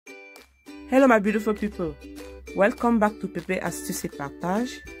Hello my beautiful people, welcome back to Pepe Astuce et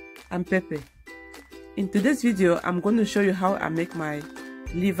Partage. I'm Pepe. In today's video, I'm going to show you how I make my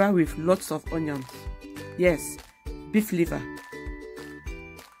liver with lots of onions. Yes, beef liver.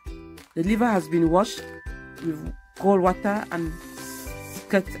 The liver has been washed with cold water and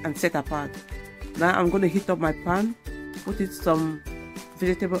cut and set apart. Now I'm going to heat up my pan, put in some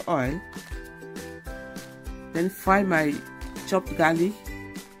vegetable oil, then fry my chopped garlic.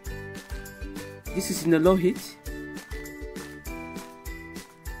 This is in a low heat.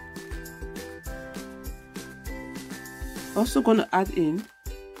 Also going to add in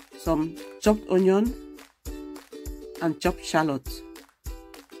some chopped onion and chopped shallots.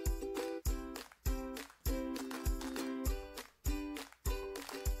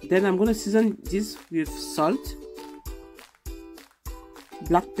 Then I'm going to season this with salt,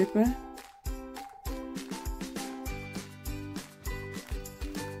 black pepper,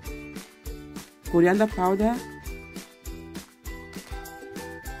 coriander powder,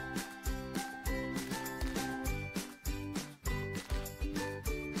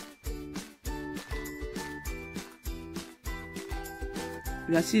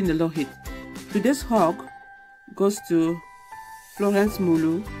 you are seeing the low heat. Today's hug goes to Florence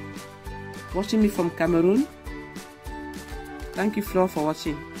Moulou, watching me from Cameroon. Thank you, Flo, for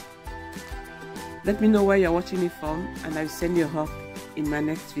watching. Let me know where you're watching me from and I'll send you a hug in my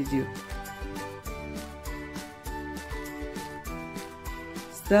next video.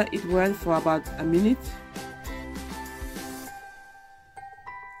 Stir it well for about a minute.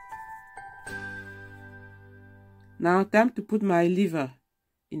 Now time to put my liver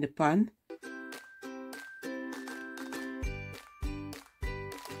in the pan.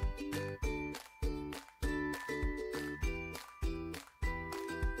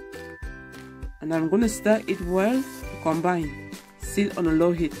 And I'm going to stir it well to combine, still on a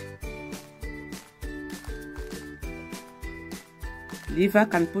low heat. Liver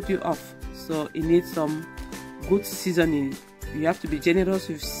can put you off, so it needs some good seasoning. You have to be generous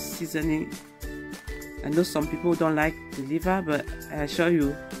with seasoning. I know some people don't like the liver, but I assure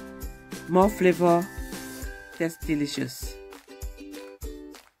you, more flavor tastes delicious.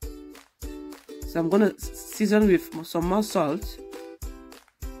 So I'm going to season with some more salt.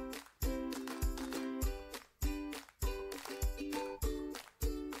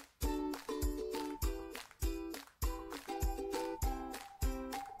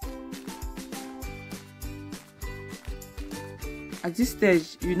 At this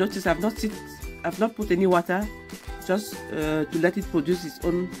stage, you notice I've not put any water, just to let it produce its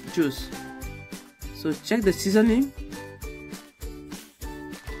own juice. So check the seasoning.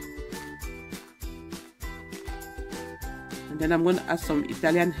 And then I'm going to add some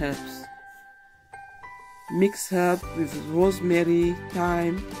Italian herbs. Mixed herb with rosemary,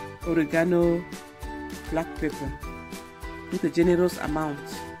 thyme, oregano, black pepper. With a generous amount.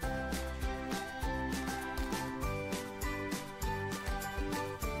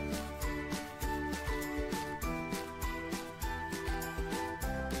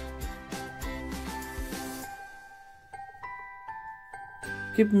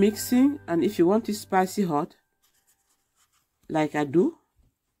 Keep mixing, and if you want it spicy hot, like I do,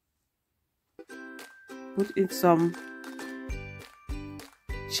 put in some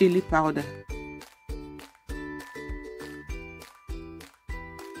chili powder.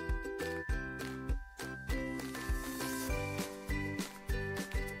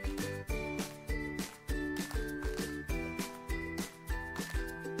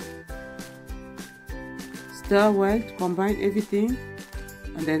 Stir well to combine everything.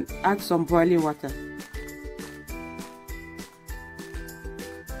 And then add some boiling water.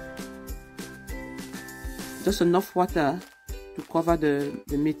 Just enough water to cover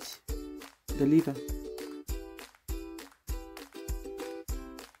the meat, the liver.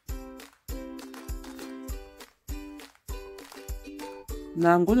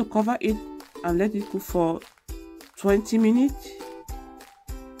 Now I'm going to cover it and let it cook for 20 minutes.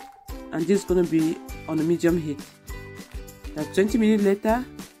 And this is going to be on a medium heat. Now 20 minutes later,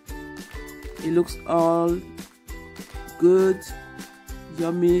 it looks all good,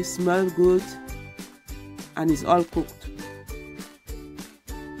 yummy, smell good, and it's all cooked.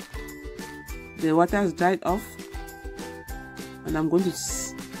 The water has dried off, and I'm going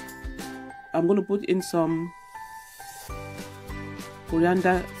to put in some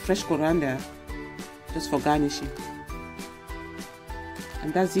coriander, fresh coriander, just for garnishing.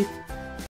 And that's it.